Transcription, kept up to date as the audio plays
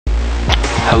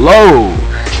Hello!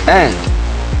 And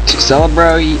to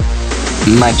celebrate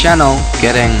my channel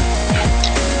getting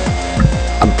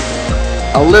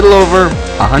a little over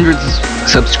 100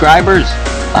 subscribers,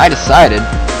 I decided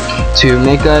to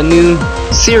make a new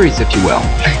series, if you will.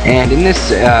 And in this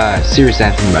series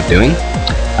that I'm thinking about doing,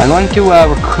 I'm going to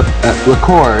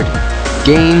record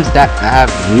games that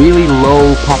have really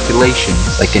low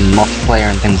populations, like in multiplayer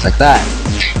and things like that.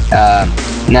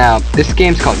 Now, this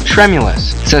game's called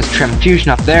Tremulous. It says Tremfusion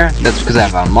up there. That's because I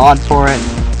have a mod for it.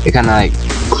 It kind of like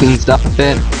cleans it up a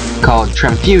bit, called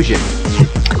Tremfusion.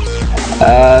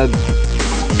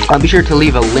 I'll be sure to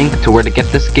leave a link to where to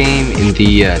get this game in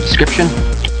the description.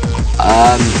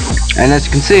 And as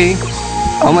you can see,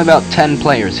 only about 10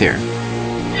 players here.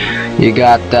 You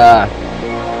got,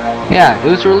 yeah, it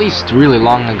was released really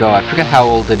long ago. I forget how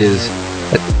old it is.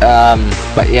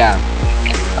 But yeah.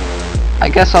 I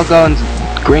guess I'll go into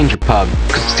Granger Pub,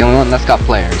 because it's the only one that's got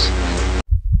players.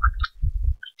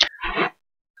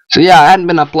 So yeah, I hadn't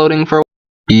been uploading for a while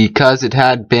because it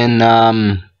had been,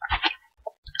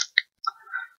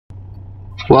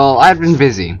 well, I've been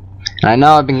busy. And I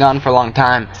know I've been gone for a long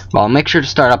time, but I'll make sure to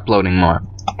start uploading more.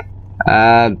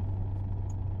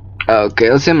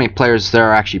 Okay, let's see how many players there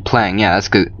are actually playing. Yeah, that's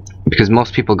good, because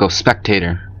most people go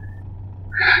spectator.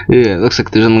 Yeah, it looks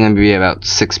like there's only going to be about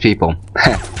 6 people.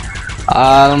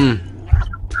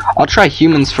 I'll try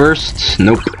humans first.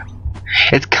 Nope.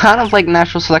 It's kind of like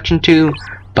natural selection too,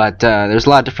 but there's a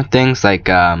lot of different things, like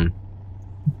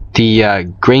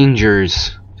the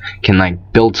Grangers can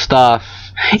like build stuff.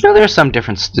 You know, there's some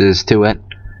differences to it.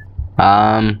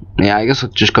 Yeah, I guess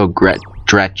we'll just go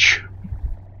ZdrytchX.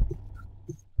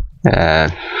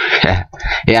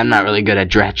 Yeah, I'm not really good at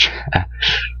ZdrytchX.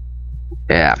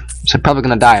 Yeah, so I'm probably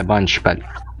gonna die a bunch, but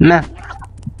meh.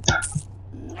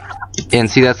 And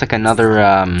see, that's like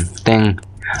another thing.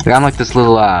 Like, I'm like this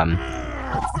little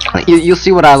like, you'll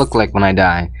see what I look like when I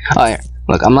die. Oh yeah,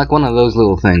 look, I'm like one of those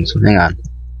little things. Hang on.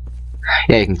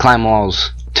 Yeah, you can climb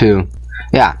walls too.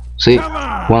 Yeah, see,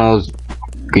 one of those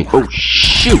green. Oh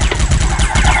shoot!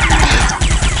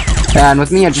 And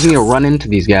with me, I just need to run into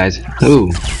these guys. Ooh,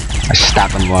 I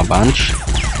stabbed them a bunch.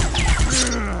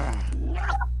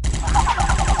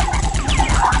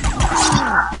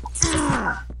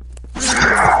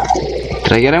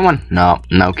 Did I get anyone? No,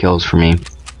 no kills for me.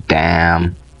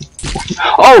 Damn.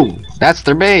 Oh, that's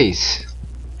their base.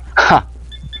 Huh.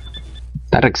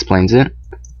 That explains it.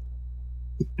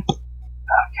 Okay.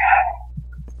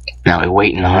 Now we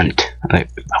wait and hunt. I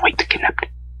wait to kidnap.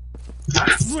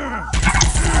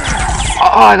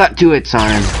 Oh, I got 2 hits on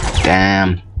him.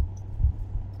 Damn.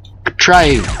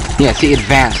 Try. Yeah, see,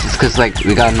 advance. It's because like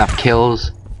we got enough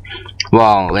kills.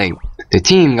 Well, like the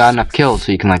team got enough kills,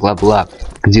 so you can like level up.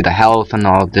 You can see the health and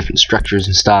all the different structures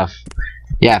and stuff.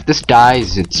 Yeah, if this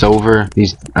dies, it's over.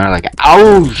 These are like,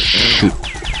 oh shoot!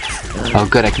 Oh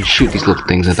good, I can shoot these little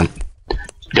things at them.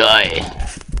 Die!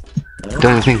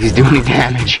 Don't even think these do any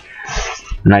damage.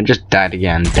 And I just died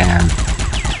again. Damn.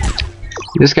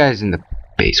 This guy's in the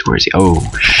base. Where is he? Oh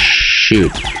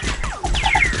shoot!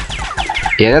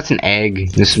 Yeah, that's an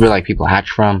egg. This is where like people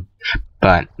hatch from.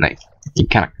 But like, you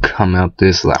kind of come out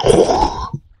this like.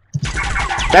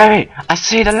 Hey, I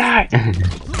see the light!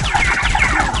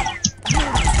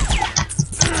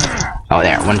 Oh,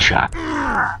 there, one shot.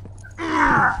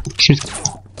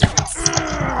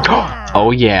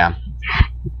 Oh, yeah.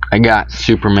 I got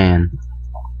Superman.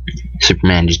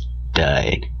 Superman just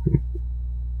died.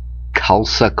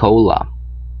 Cola.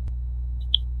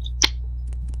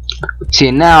 See,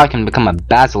 now I can become a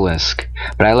basilisk.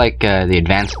 But I like the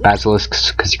advanced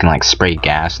basilisks because you can like spray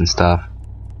gas and stuff.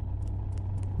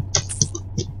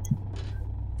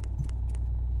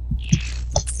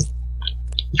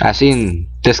 I've seen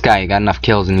this guy got enough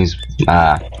kills and he's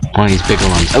one of these bigger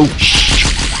ones. Oh shh.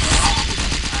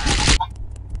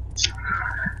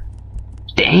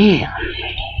 Damn.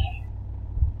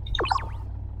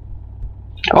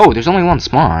 Oh, there's only one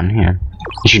spawn here.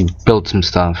 You should build some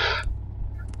stuff.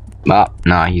 Oh,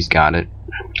 nah, he's got it.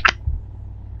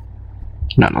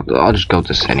 No, I'll just go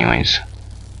this anyways.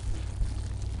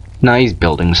 No, he's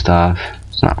building stuff.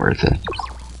 It's not worth it.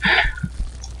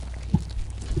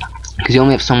 Because you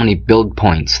only have so many build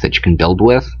points that you can build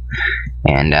with,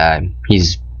 and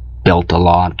he's built a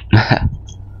lot.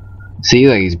 See,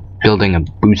 like he's building a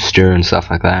booster and stuff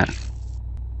like that.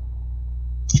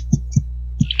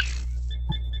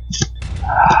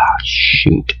 Ah,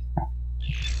 shoot.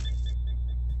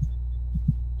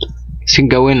 I can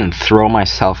go in and throw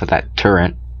myself at that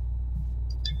turret.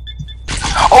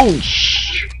 Oh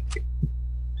shit!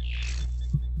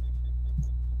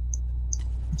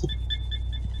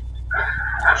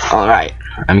 Alright.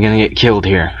 I'm gonna get killed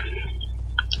here.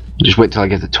 Just wait till I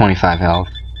get to 25 health.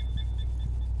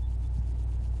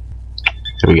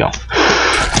 Here we go.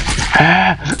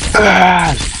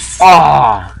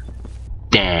 Oh,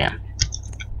 damn.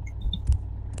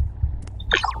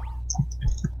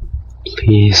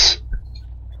 Please.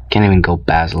 Can't even go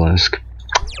Basilisk.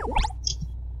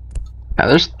 Now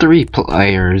there's 3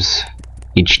 players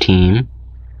each team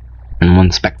and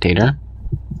 1 spectator.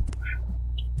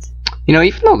 You know,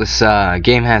 even though this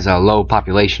game has a low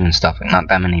population and stuff, and not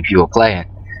that many people play it,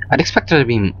 I'd expect there to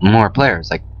be more players.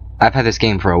 Like, I've had this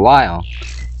game for a while.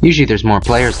 Usually there's more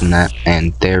players than that,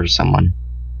 and there's someone.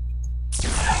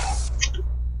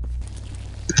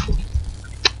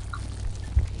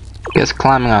 I guess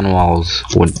climbing on walls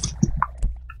would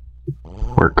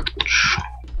work.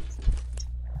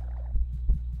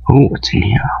 Ooh, what's in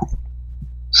here?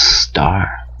 Star.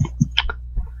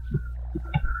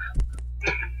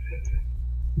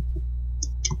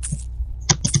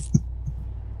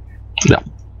 No,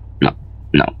 no,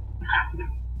 no.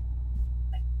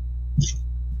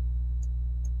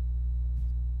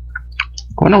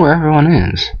 I wonder where everyone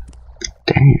is.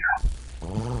 Damn.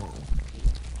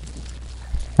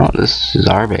 Oh, this is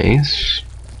our base.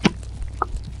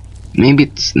 Maybe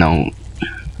it's no.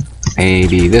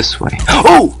 Maybe this way.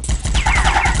 Oh!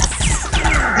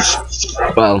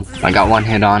 Well, I got 1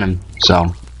 hit on him,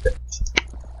 so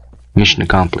mission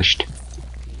accomplished.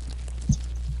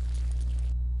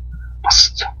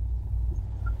 Must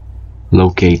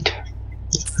locate.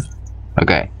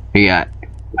 Okay, we got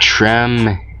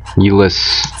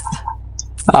Tremulous.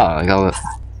 Oh, I got it.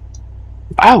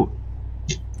 Ow!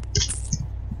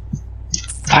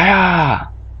 Fire!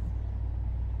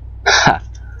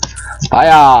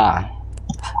 Fire!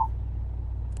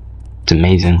 It's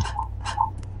amazing.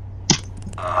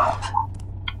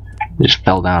 Just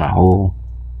fell down a hole.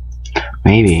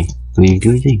 Maybe. What do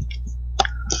you think?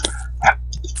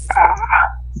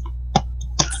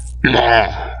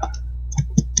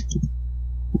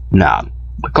 Nah,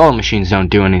 the color machines don't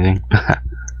do anything.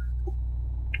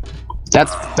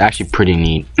 That's actually pretty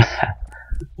neat.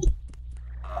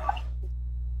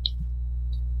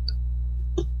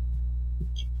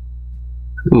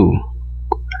 Ooh.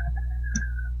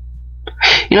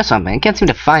 You know something? I can't seem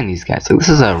to find these guys. So this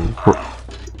is a.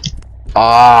 Oh,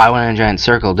 I went in a giant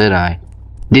circle, did I?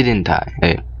 Didn't I?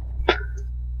 Hey.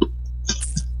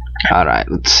 Alright,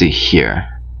 let's see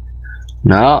here.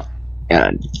 No.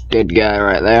 Got a dead guy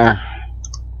right there.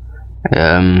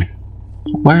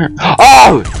 Where?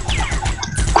 Oh!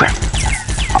 Crap.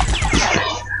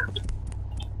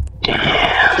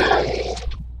 Damn.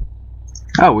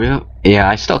 Oh, yeah,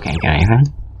 I still can't get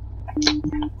anything.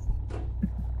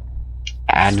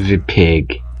 Add the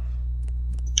pig.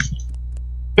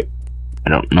 I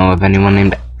don't know of anyone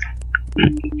named.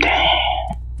 Damn.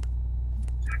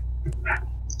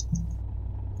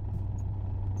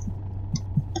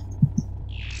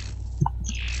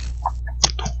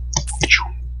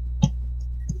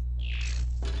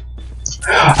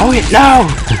 Oh wait, no!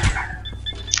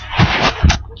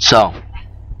 So,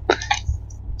 I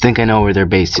think I know where their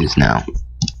base is now.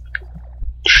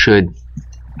 Should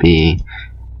be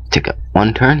take a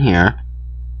 1 turn here,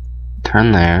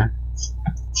 turn there.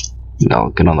 No,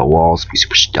 get on the walls, be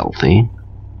super stealthy.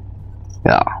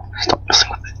 Yeah, stop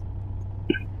messing with it.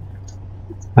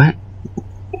 What?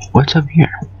 What's up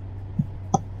here?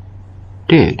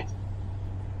 Dude.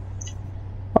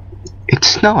 It's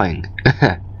snowing.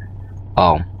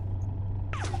 Oh.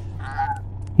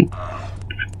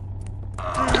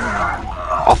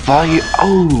 I'll follow you.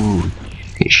 Oh,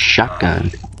 his shotgun.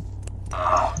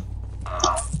 Oh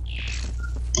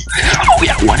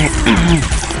yeah, 1 hit.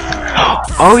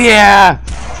 Oh yeah,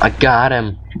 I got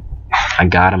him. I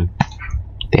got him.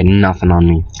 They had nothing on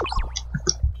me.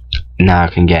 Now I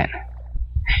can get.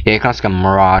 Yeah, I can also get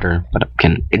Marauder, but I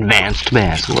can Advanced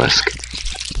Basilisk.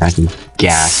 I can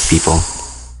gas people.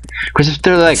 Because if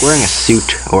they're like wearing a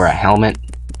suit or a helmet,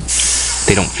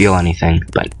 they don't feel anything.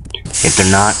 But if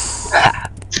they're not,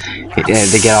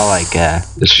 they get all like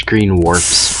the screen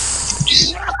warps.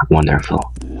 Just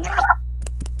wonderful.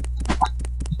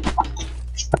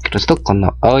 I can still climb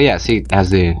up. Oh yeah, see, it has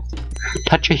the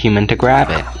touch a human to grab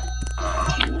it.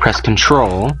 Press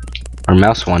Control or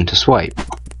mouse 1 to swipe.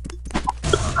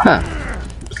 Huh.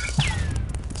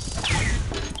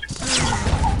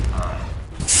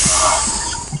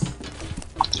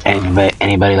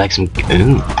 Anybody like some?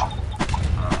 Ooh.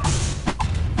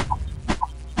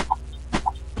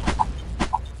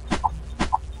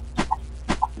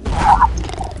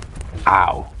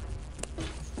 Ow.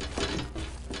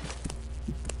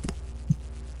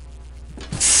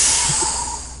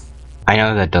 I know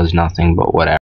that does nothing, but whatever.